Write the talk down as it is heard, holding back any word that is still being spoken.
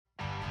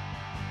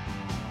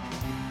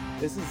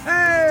This is...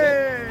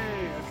 Hey!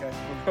 Okay.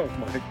 Oh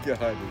my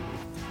God.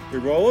 We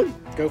rolling?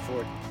 Go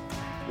for it.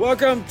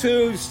 Welcome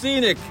to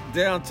scenic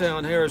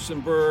downtown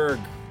Harrisonburg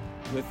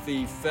with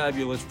the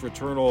fabulous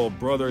Fraternal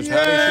Brothers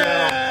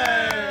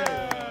Howdy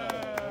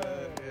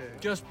Show.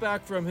 Just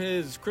back from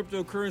his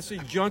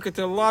cryptocurrency junket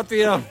to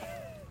Latvia.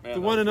 Man,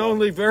 the one and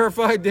only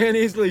verified Dan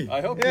Easley.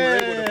 I hope you were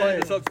able to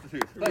find a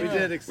substitute. We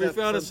did, except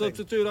we found something. a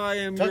substitute. I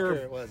am Tucker your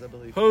it was, I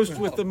believe. host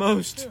with the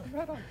most.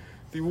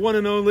 The one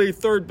and only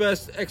third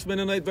best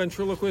ex-Mennonite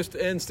ventriloquist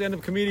and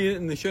stand-up comedian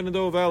in the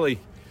Shenandoah Valley.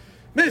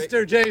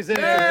 Mr. Jason!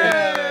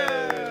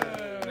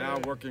 Now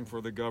working for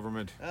the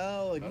government.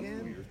 Oh,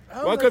 again?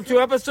 Welcome to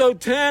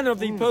episode 10 of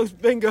the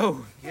Post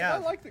Bingo. Yeah. I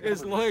like the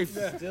His life.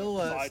 Still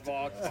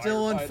Sidewalk, on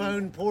firefighting,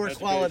 phone poor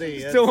education. quality.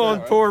 Still on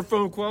That's, poor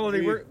phone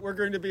quality. We're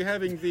going to be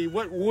having the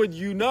What Would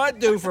You Not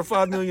Do for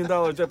 $5 Million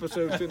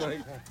episode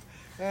tonight.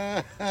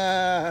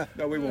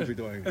 No, we won't be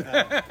doing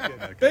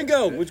it.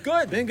 Bingo was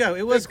good. Bingo,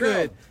 it was Big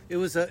crowd. good. It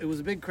was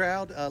a big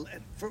crowd.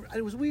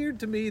 It was weird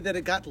to me that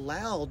it got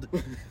loud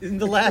in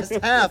the last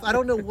half. I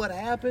don't know what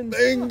happened.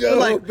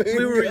 Bingo,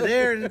 We were bingo.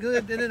 there and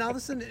good, and then all of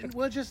a sudden,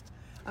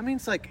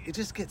 it's like it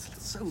just gets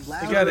so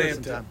loud. got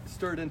amped up.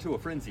 Stirred into a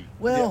frenzy.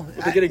 Well,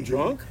 Were they getting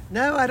drunk?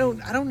 No, I don't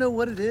know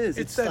what it is.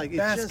 It's that like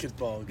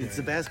basketball game. It's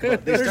a basketball.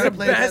 They There's a started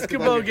playing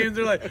basketball game.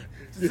 They're like,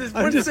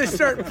 when did they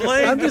start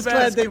playing? I'm just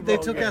glad they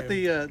basketball took out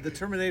game? the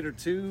Terminator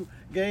 2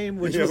 game,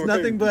 which Yeah, was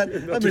nothing but a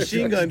nothing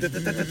machine gun.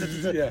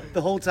 Yeah.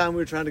 The whole time we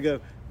were trying to go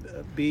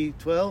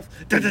B12.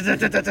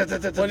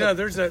 Well, no,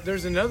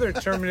 there's another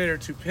Terminator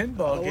 2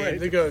 pinball game wait.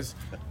 that goes,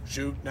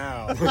 shoot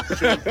now,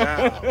 shoot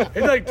now.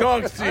 It like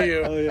talks to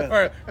you. Oh, yeah. All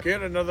right,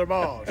 get another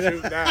ball,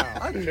 shoot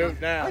now, shoot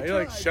now. You're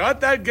like, tried.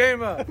 shut that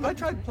game up. I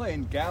tried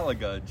playing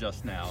Galaga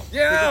just now.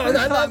 Yeah, For the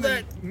I first love time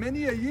in that.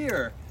 Many a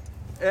year.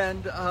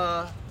 And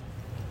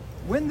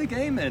when the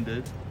game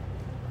ended,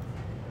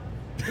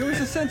 there was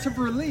a sense of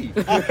relief.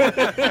 as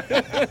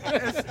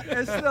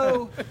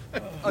though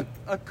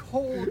a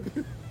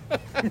cold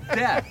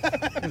death,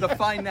 the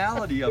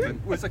finality of it,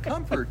 was a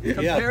comfort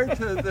compared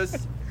to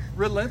this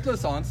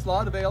relentless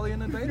onslaught of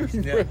alien invaders.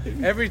 Yeah.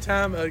 Every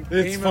time a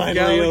game of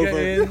finally Galaga over.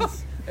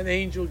 ends, an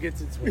angel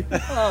gets its wings.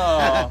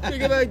 Oh,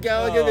 Think about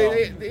Gallagher.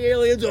 The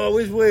aliens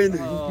always win.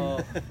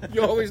 oh.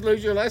 You always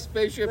lose your last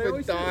spaceship They and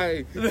always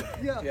die. Yeah,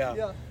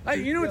 Yeah. yeah.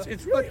 You know,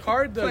 it's really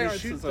hard though to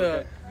Clarence shoot is the.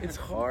 okay. It's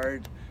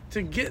hard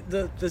to get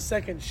the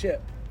second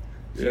ship.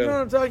 You Yeah. know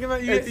what I'm talking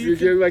about?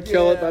 You like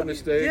kill it by yeah.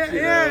 mistake. Yeah, you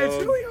yeah, know.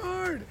 it's really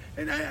hard.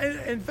 And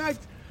in fact,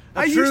 A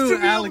I used true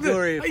to be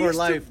allegory able to, for I used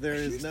life. To, There I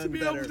is used none to be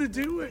better. able to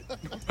do it.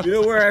 You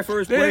know where I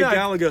first played Then I-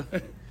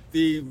 Galaga?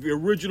 The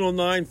original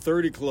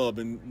 930 Club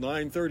in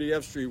 930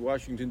 F Street,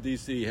 Washington,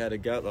 D.C. had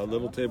a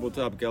little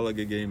tabletop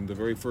Galaga game the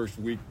very first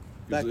week.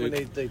 Back when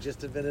they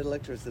just invented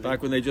electricity.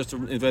 Back when they just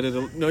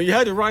invented no, you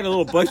had to ride a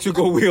little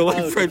bicycle wheel like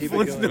Oh, to Fred keep it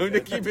Flintstone going. to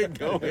keep it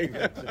going.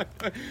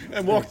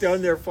 And walk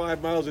down there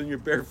 5 miles in your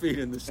bare feet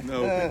in the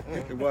snow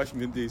in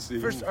Washington,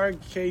 D.C. First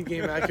arcade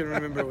game I can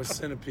remember was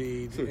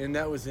Centipede, and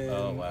that was in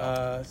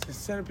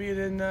Centipede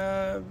in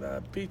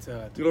Pizza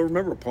Hut. You don't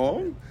remember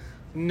Pong?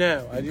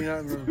 No, I do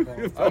not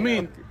remember. Paul. I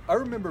mean, I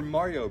remember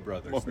Mario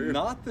Brothers, Mario.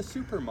 not the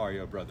Super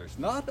Mario Brothers,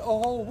 not a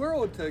whole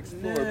world to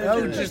explore. No, but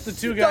you're just the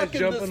two guys stuck in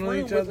jumping this on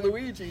room each with other.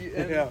 Luigi,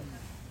 and yeah.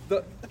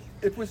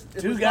 it was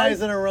Two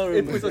guys in a room.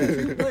 It was a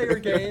two-player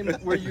game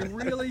where you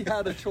really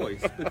had a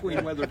choice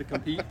between whether to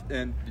compete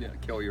and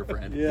kill your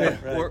friend, Yeah,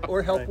 right,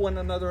 or help right. one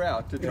another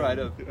out to try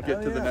to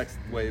get to the next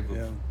wave of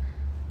Yeah.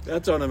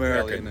 That's alien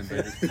un-American.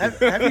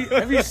 invaders.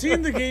 Have you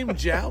seen the game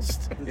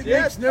Joust? It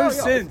Yes, makes no yeah.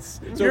 sense.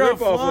 It's a You're a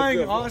rip-off of flying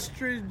the-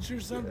 ostrich or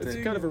something.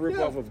 It's kind of a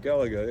rip-off of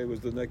Galaga. It was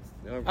the next...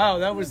 Oh,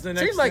 that was the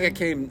next. Seems like thing? it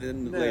came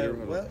in later.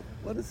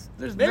 What is...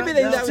 There's Maybe not-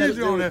 they- no, that was- there's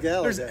there was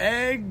no- There's Galaga.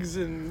 eggs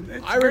and.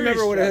 It's I remember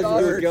very what it had to do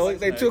with strange. Galaga.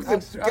 They took the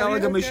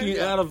Galaga okay, machine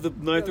yeah. out of the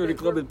 930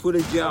 Club and put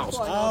in Joust.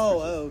 Oh,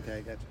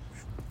 okay, gotcha.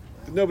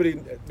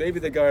 Maybe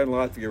the guy in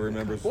Latvia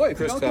remembers. Boy, if you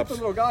Chris don't get the Tubbs.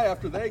 little guy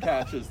after they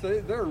catches,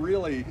 they're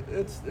really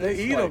They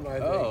eat like, them, I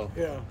think. Oh.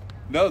 Yeah.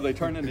 No, they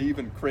turn into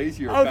even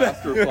crazier, Oh,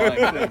 faster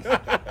flying things.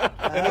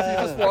 And if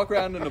you just walk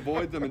around and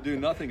avoid them and do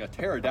nothing, a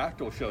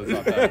pterodactyl shows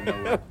up out of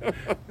nowhere.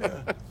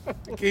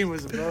 The game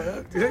was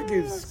about that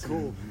game's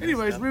cool.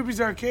 Anyways,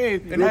 Ruby's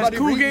Arcade And has nobody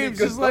cool read me games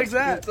good just like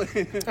books.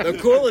 that. The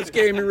coolest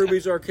game in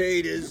Ruby's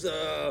Arcade is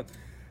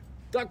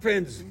Duck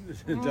Pins,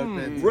 Duck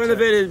pins.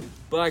 renovated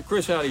by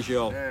Chris Howdy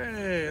Shell.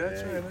 Hey,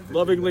 that's right.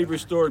 Lovingly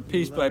restored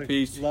piece by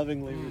piece.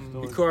 Lovingly He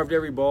restored. carved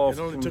every ball It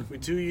only from- took me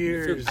 2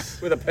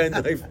 years. with a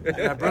penknife. And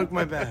I broke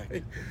my back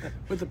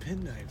with a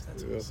penknife.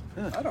 That's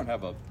awesome. I don't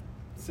have a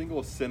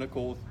single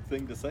cynical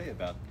thing to say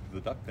about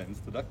the duck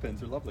pins. The duck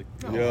pins are lovely.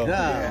 Yeah. Yeah,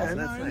 Yeah, so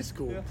no, that's it's nice.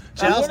 cool.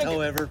 Joust,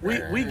 however.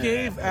 We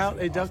gave out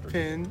a duck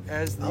pin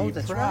as the Oh,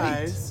 that's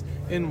prize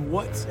in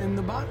What's in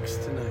the Box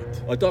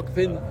tonight. A duck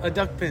pin. A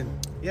duck pin.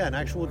 Yeah, an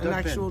actual duck An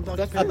actual pin. duck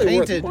That's pin. probably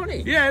worth painted.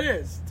 money. Yeah, it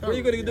is. What are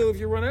you going to do if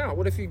you run out?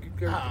 What if you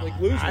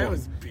lose I one?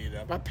 was beat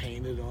up. I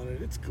painted on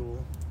it. It's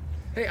cool.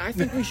 Hey, I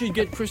think we should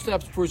get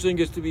Kristaps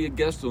Porzingis to be a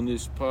guest on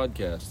this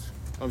podcast.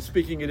 I'm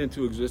speaking it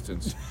into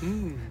existence.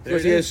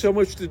 Because he has so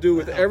much to do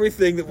with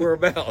everything that we're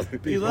about.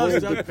 He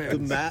loves duck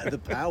pins. The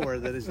power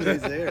that is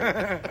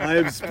there. I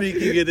am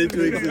speaking it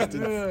into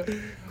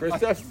existence.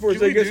 Christoph Can we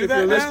Porzingis, do if that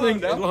you're now? listening,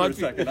 Down for a Latvia-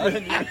 second. I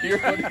didn't even hear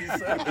what he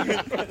said.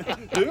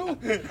 Who?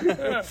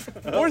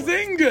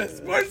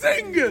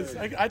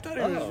 Porzingis. I thought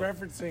he was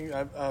referencing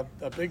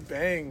a Big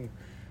Bang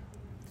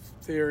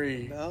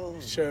Theory No.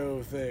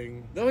 show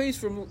thing. No, he's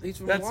from That's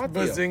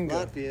Latvia. Bazinga.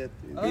 Latvia.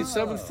 He's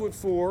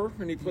 7'4",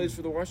 and he plays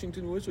for the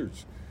Washington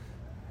Wizards.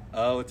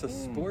 Oh, it's a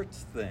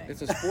sports thing.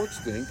 It's a sports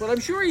thing, but I'm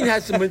sure he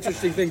has some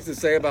interesting things to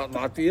say about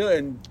Latvia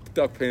and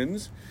duck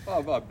pins.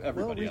 Well,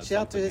 everybody reach has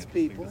out to something his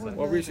interesting people. to say.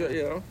 Well, reach out,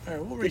 All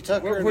right, we'll reach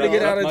Tucker out. and We're putting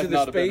it out Might into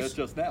not the have been space. it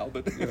just now,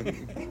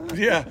 but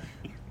Yeah.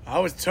 I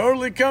was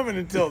totally coming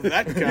until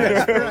that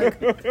guy.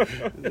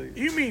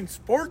 You mean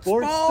sports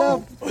Sports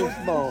ball? stuff. Sports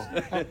ball.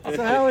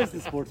 So how is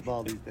the sports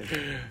ball these days?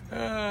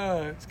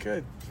 It's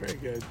good. It's very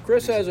good.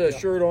 Chris has a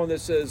shirt on that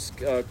says,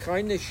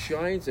 kindness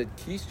shines at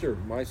Keister.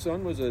 My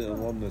son was an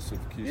alumnus of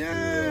Keister.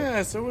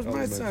 Yeah, so was my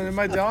Elementary son. And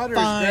my daughter is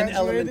Fine graduating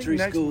elementary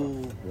next school.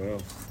 month. Well,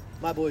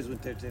 My boys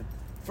went there too.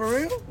 For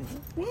real?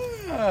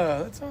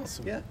 Wow, that's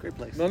awesome. Yeah, great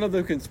place. none of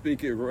them can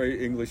speak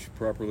English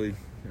properly.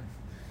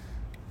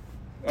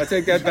 I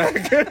take that back.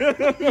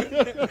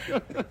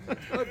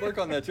 I'd work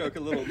on that joke a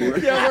little more.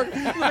 Yeah,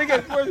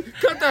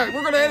 cut that.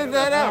 We're going to edit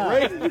that out,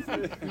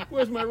 right?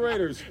 Where's my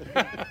writers?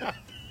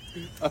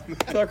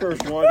 Tucker's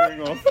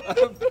wandering off.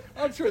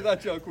 I'm sure that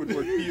joke would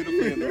work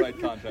beautifully in the right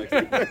context.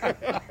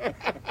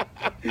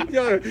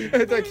 Yeah,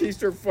 at that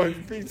Keister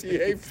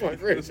PTA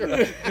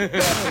fundraiser.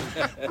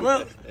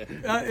 Well,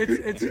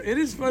 it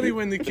is funny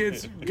when the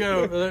kids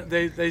go.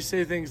 They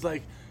say things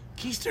like,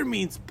 "Keister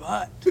means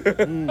butt,"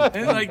 and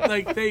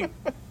like they.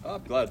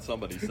 I'm glad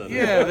somebody said it.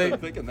 Yeah, I've been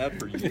thinking that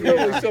for years.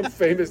 Probably some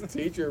famous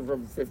teacher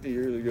from 50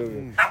 years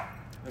ago.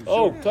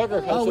 Oh,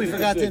 Tucker. Oh, we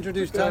forgot to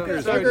introduce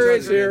Tucker. Tucker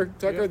is here.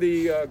 Tucker,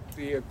 the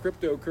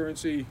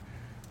cryptocurrency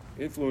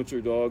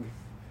influencer dog.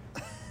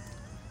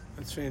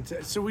 That's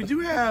fantastic. So we do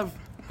have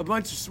a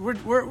bunch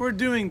of. We're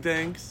doing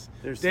things.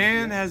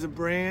 Dan has a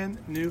brand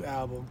new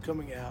album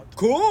coming out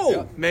Cool.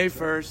 Yeah. May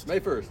 1st. May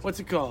 1st. What's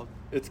it called?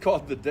 It's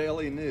called The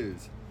Daily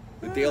News.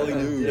 The Daily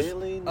News.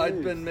 Daily News.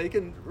 I'd been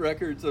making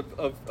records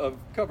of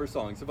cover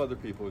songs of other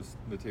people's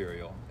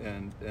material,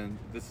 and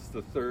this is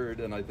the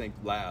third and I think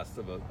last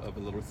of a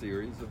little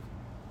series of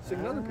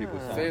singing other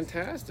people's songs.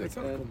 Fantastic.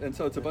 And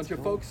so it's a bunch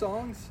of folk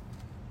songs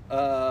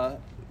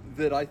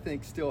that I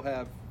think still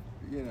have,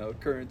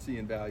 currency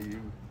and value,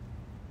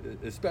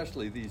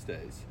 especially these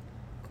days.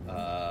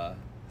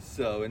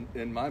 So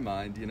in my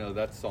mind,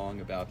 that song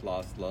about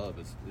lost love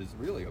is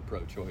really a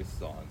pro-choice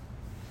song.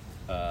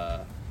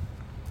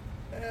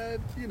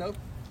 And,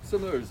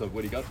 similar as a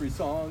Woody Guthrie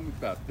song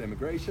about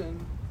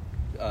immigration.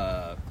 It's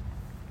a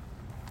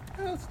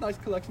nice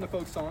collection of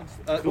folk songs.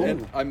 Cool.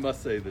 And I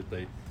must say that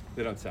they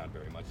don't sound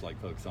very much like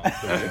folk songs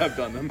the way I've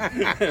done them.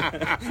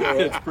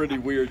 It's pretty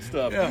weird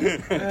stuff.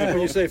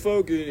 When you say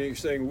folk, you're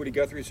saying Woody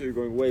Guthrie, so you're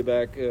going way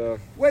back.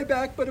 Way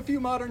back, but a few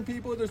modern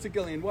people. There's a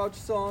Gillian Welch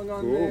song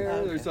on Cool. there.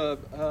 Okay. There's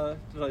a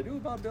did I do a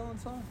Bob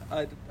Dylan song?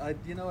 I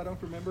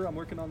don't remember. I'm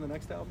working on the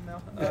next album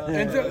now.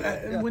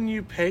 And when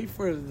you pay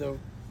for the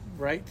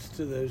rights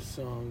to those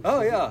songs.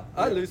 Oh yeah,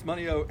 I lose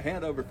money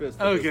hand over fist.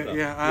 for Okay, this stuff.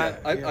 yeah,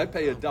 I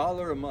pay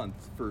 $1 a month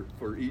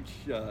for each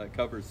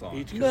cover song.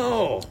 Each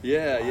No.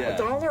 Yeah.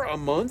 $1 a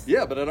month?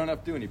 Yeah, but I don't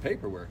have to do any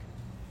paperwork.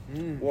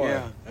 Why?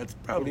 Yeah, that's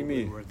probably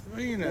mean? worth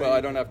it. Well, Well,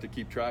 I don't have to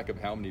keep track of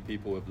how many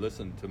people have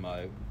listened to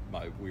my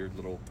weird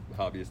little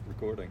hobbyist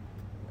recording.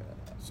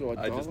 So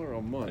 $1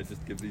 a month. I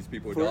just give these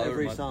people For $1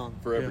 every a month song.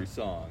 for every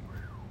song.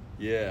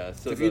 Yeah.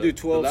 So If you do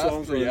 12 the last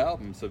songs three on-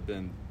 albums have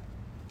been,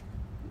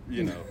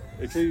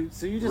 So you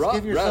just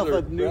give yourself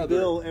a new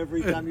bill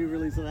every time you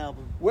release an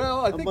album.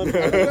 Well, I think month.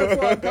 that's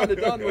why I'm kind of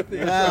done with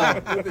these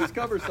Wow. with these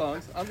cover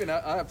songs. I have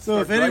to So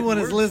if start anyone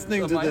writing is words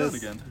listening of to my own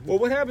this- again. Well,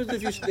 what happens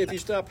if you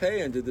stop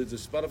paying?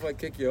 Does Spotify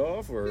kick you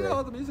off, or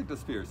All the music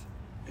disappears.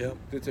 Yep.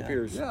 it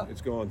disappears? Yeah. It's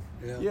gone.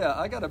 Yeah,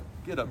 I gotta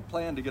get a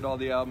plan to get all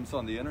the albums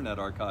on the Internet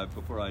Archive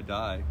before I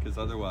die, because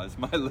otherwise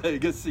my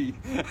legacy,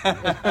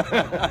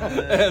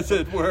 as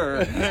it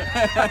were.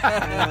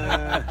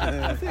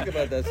 I think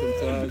about that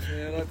sometimes,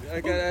 man.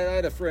 I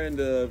had a friend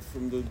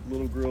from the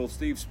little girl,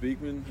 Steve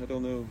Speakman. I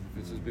don't know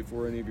if this is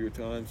before any of your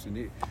times,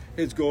 and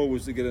his goal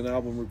was to get an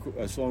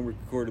a song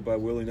recorded by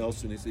Willie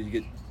Nelson. He said you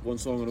get one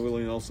song on a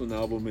Willie Nelson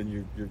album and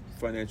you're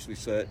financially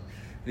set.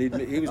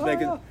 And he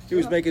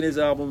was making his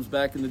albums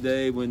back in the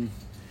day when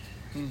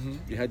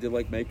you had to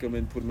make them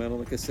and put them out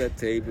on a cassette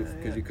tape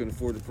because you couldn't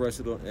afford to press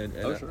it on. And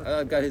Sure.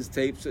 I've got his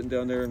tape sitting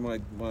down there in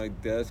my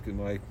desk in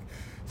my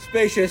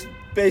spacious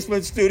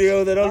basement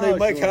studio that only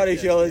Mike sure.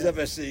 Hottishell has Yes.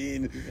 ever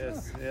seen.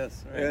 Yes.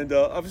 Right. And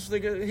I was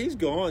thinking, he's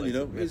gone. Like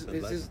some His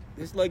myth and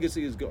his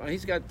legacy is gone.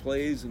 He's got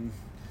plays and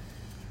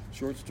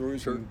short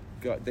stories. Sure.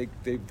 And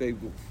they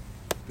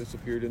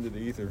disappeared into the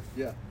ether.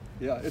 Yeah,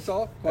 it's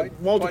all quite.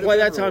 Multiply quite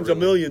that ephemeral, times a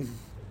really. million.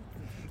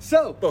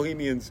 So,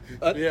 Bohemians.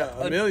 Yeah,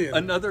 a million.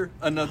 Another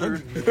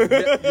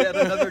yet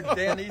another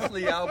Dan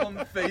Easley album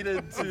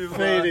faded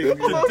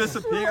to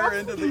disappear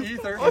into the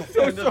ether,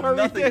 into sorry,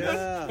 nothingness.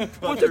 Yeah.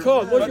 What's it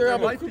called? What's But your there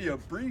album? might be a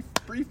brief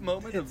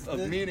moment of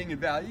meaning and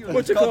value. And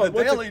What's it's it called called?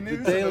 The Daily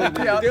News.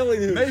 Daily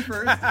News. May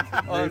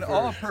 1st on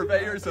all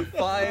purveyors of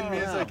fine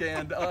music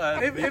and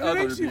If the it other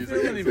makes you music.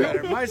 feel any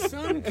better, my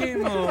son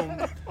came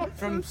home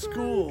from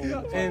school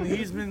and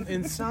he's been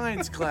in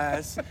science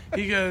class.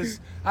 He goes,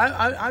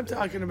 I'm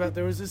talking about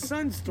there was a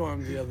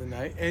sunstorm the other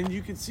night and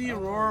you could see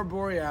Aurora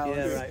Borealis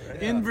Yeah,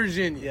 right. in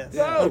Virginia. Yes.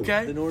 Whoa.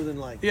 Okay? The Northern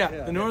Lights. Yeah,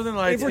 the Northern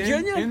Lights In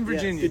Virginia? In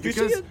Virginia, Yes. Did you see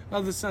because it?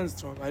 of the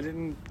sunstorm. I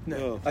didn't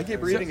know. I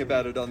keep reading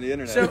about it on the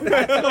internet. So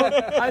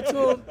I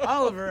told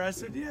Oliver, I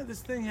said, yeah,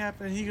 this thing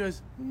happened. He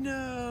goes,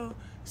 no.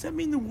 Does that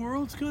mean the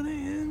world's going to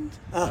end?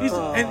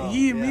 And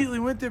he immediately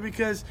went there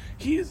because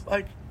he's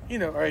like, you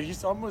know, all right,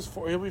 he's almost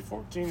he'll be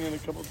 14 in a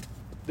couple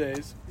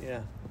days.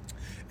 Yeah.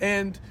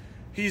 And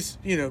he's,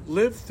 you know,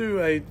 lived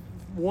through a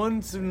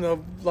once in a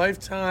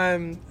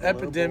lifetime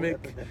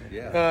epidemic.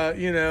 Yeah.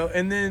 You know,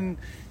 and then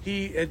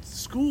he at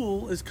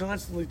school is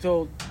constantly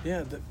told,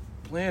 yeah, the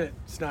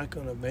planet's not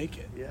going to make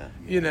it. Yeah.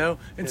 You know,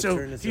 and Gonna so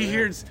turn this he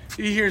around.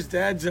 hears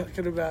Dad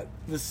talking about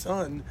the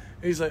sun.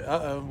 He's like,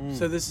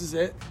 so this is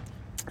it.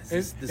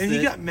 This And he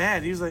it? got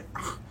mad. He was like,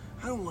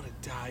 I don't want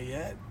to die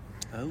yet.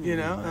 Oh, You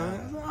know,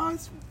 wow.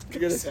 it's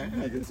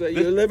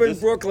You live in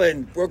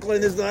Brooklyn.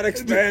 Brooklyn is not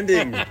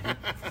expanding.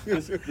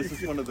 This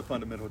is one of the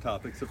fundamental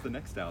topics of the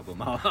next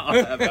album. I'll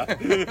have out.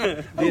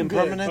 The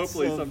impermanence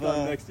Hopefully of,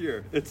 sometime next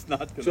year. It's not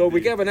going to So be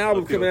we have an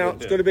album a feel-good coming out.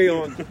 It's hit. going to be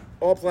on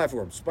all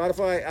platforms: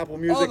 Spotify, Apple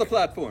Music, all the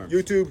platforms.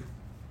 YouTube.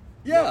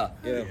 Yeah.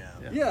 Yeah.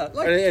 Yeah.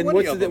 Like And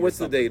 20 of them what's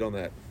or the date on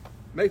that? something.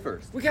 May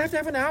 1st. We have to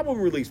have an album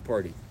release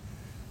party.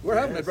 We're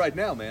having it right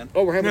now, man.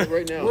 Oh, we're having it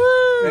right now.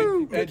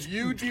 And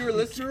you, dear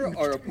listener,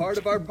 are a part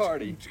of our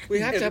party. We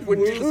have to It have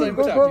wouldn't be the same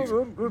without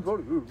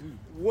you.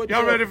 What,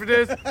 Y'all ready for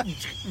this?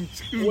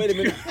 Wait a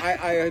minute.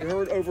 I had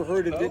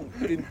overheard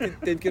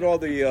it. Didn't get all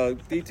the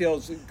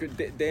details.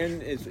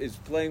 Dan is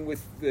playing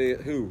with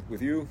who?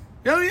 With you?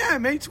 Oh yeah,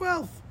 May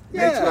 12th.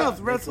 May Yeah. 12th,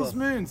 Restless 12th.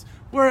 Moons.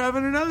 We're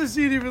having another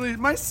CD release.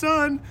 My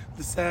son,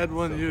 the sad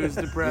one who is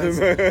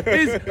depressed,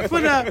 he's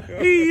put out.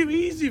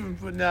 He's even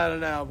putting out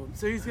an album.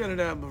 So he's got an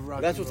album of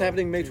rock. That's and what's roll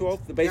happening May tunes.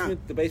 12th. The Basement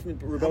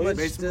How Rebellion. much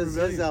Basement does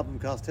Rebellion. his album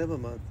cost him a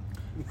month?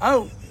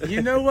 Oh,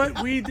 you know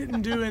what? We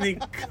didn't do any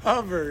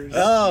covers.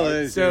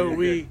 Oh, so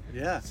we.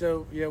 Yeah.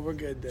 So yeah, we're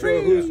good there.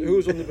 So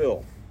who's on the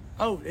bill?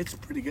 Oh, it's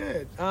pretty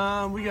good.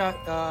 We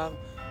got.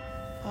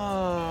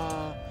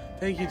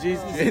 Thank you,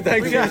 Jesus.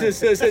 Thank We you. got- It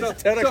says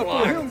it's 10 So for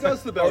o'clock. whom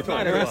does the bell Or toll?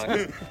 9 o'clock.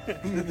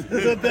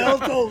 The bell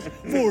tolls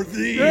for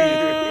thee.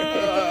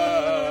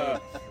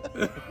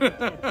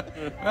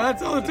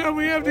 That's all the time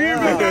we have to hear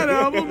about that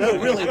album.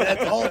 No, really,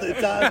 that's all the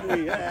time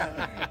we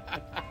have.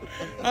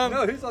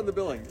 No, he's on the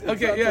billing. It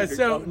Okay, sounds yeah. like a-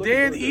 So I'm looking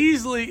Dan forward to it.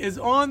 Easley is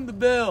on the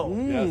bill.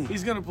 Yes.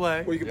 He's gonna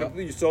play. Well, you Yeah. can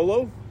play you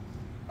solo.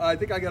 I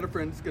think I got a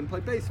friend who's going to play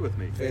bass with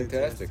me.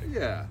 Fantastic.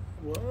 Yeah.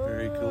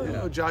 Very cool.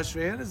 Oh, Josh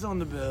Van is on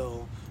the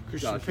bill.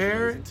 Christian Josh is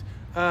Parrott.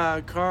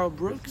 Carl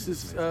Brooks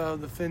is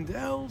the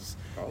Findels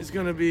is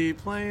going to be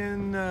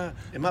playing. Am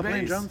I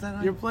playing bass. drums that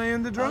night? You're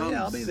playing the drums. Oh,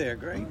 yeah, I'll be there.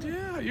 Great.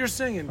 Yeah, you're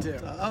singing too.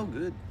 Oh,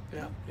 good.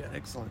 Yeah, yeah.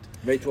 Excellent.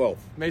 May 12th.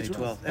 May May 12th.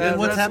 12th. And then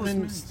what's Restless happening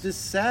Moons. this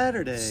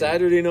Saturday?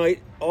 Saturday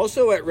night,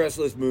 also at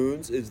Restless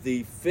Moons, is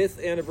the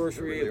 5th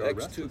anniversary They really of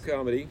are X2 restless.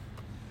 Comedy.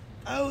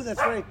 Oh, that's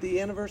right. The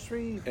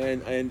anniversary.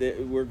 And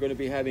we're going to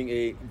be having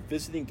a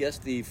visiting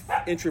guest, the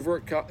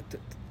introvert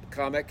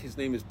comic. His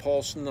name is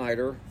Paul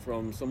Snyder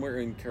from somewhere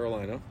in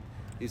Carolina.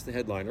 He's the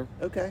headliner.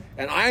 Okay.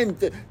 And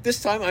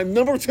this time I'm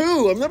number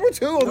 2. I'm number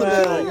 2 on the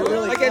Wow, bill. you're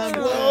really I get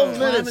 12 climbing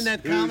minutes.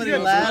 that comedy You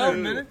got ladder. 12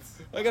 minutes?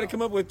 I got to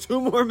come up with 2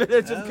 more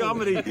minutes of Oh,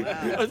 comedy.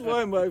 That's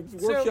why I'm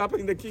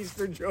workshopping the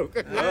Keister joke.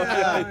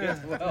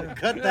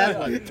 Cut that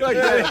one.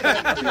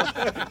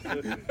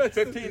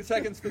 15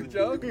 seconds for the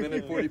joke,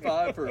 minute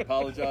 45 for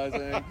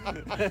apologizing.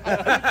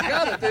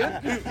 Got it,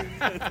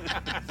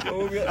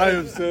 dude. I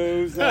am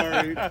so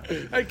sorry.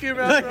 I came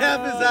out Like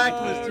half his act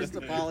wrong. was just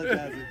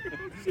apologizing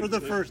for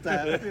the first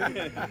half.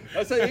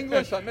 I say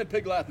English, I meant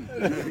Pig Latin.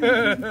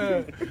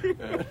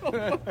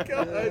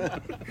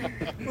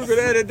 We're going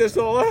to edit this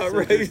all out,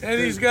 right? And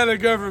he's got a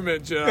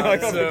government job. I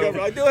so.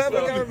 do have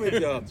a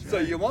government job. So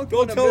you won't Don't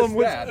want to tell miss him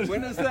which- that.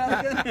 When is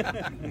that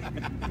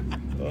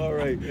again? All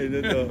right. And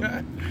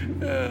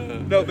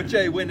then, No, but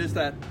Jay, when is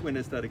that? When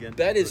is that again?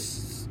 that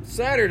is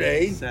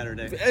Saturday.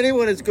 Saturday. If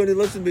anyone is going to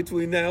listen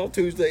between now,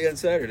 Tuesday and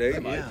Saturday,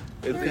 Yeah.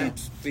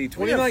 it's the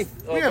We have,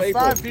 29th of we have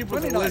April, 5 people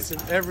that 29th. listen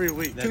every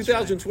week. That's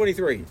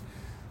 2023.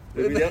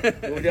 We'll be down there.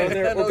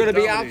 We're No going to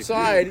be comedy.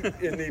 outside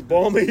in the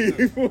balmy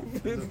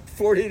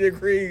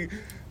 40-degree,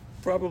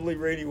 probably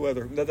rainy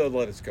weather. No, don't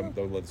let us come.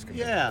 Don't let us come.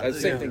 Yeah, the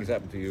same yeah. thing has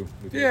happened to you.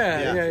 with your-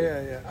 Yeah,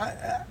 Yeah.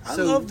 yeah. I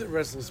So- loved it,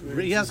 Restless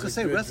Moons. Yeah, I was is gonna a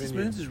say good Restless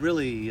venue. Moons is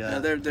really Yeah,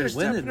 they're winning,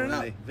 stepping it up.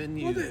 really.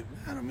 Venue Well,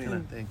 I don't mean, kind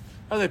of thing.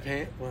 are they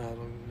paying? Well, I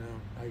don't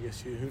know. I guess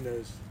who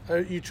knows? Are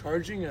you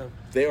charging a?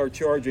 They are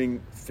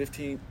charging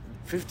 15.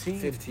 15.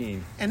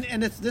 15. And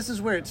this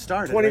is where it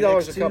started. $20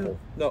 right? a couple.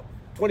 No,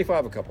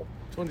 25 a couple.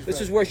 25.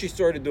 This is where she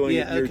started doing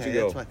Yeah, it years okay,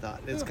 ago. that's what I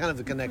thought. It's kind of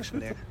a connection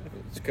there.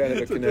 It's kind of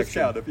a It's a connection.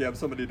 discount if you have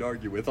somebody to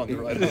argue with on the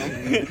ride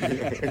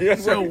home. Yeah,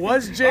 So right.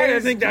 was I Jay?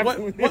 didn't think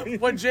that-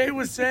 What Jay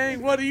was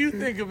saying? What do you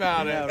think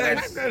about it?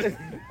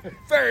 Yeah,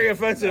 Very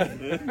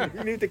offensive.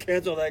 You need to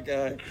cancel that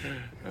guy.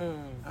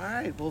 All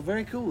right, well,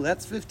 very cool.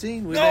 That's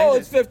 15. We No, made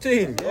it's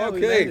 15. Yeah, we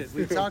Okay. made it.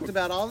 We talked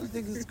about all the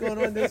things that's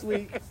going on this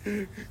week.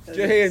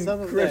 Jay and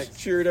Some Chris effects.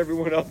 cheered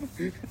everyone up.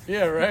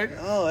 Yeah, right.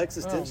 Oh,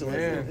 existentialism.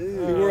 man.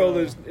 Ooh. The world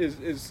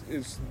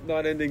is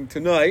not ending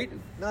tonight.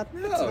 Not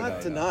no.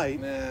 tonight.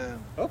 Yeah.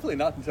 Hopefully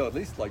not until at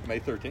least like May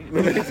 13th.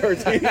 May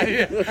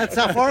 13th. That's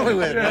how far we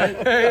went, right?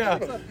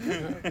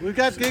 Yeah. We've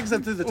got gigs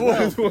up through the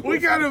 12th. We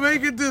gotta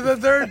make it to the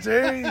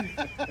 13.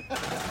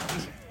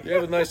 You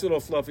have a nice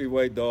little fluffy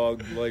white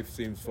dog. Life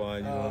seems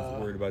fine. You don't have to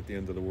worry about the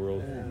end of the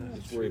world.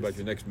 Just worry about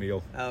your next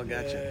meal. Oh,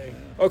 gotcha.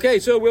 Okay,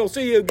 so we'll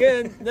see you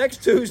again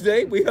next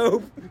Tuesday, we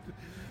hope,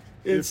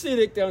 in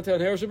scenic downtown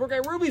Harrisonburg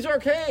at Ruby's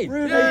Arcade.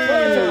 Ruby's.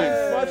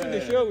 Hey, watching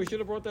the show, we should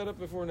have brought that up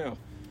before now.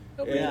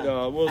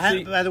 And we'll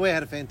see. By the way, I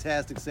had a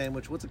fantastic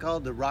sandwich. What's it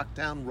called? The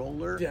Rocktown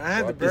Roller? Yeah, I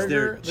had the Is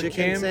there burger, the chicken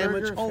canned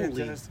sandwich? burger. Holy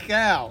Fantastic.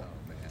 cow.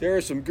 There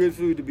is some good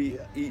food to be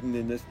eaten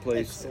in this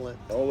place, Excellent.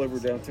 all over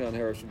downtown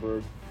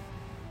Harrisonburg.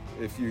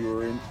 If you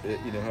are in,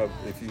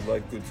 if you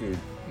like good food,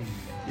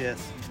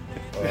 Yes.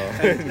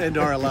 And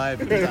are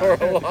alive. and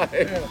are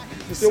alive.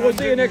 So we'll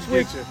see you next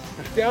week.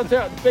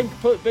 Downtown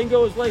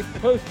Bingo is Life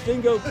post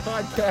Bingo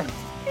podcast.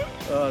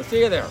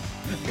 See you there.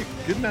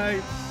 Good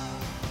night.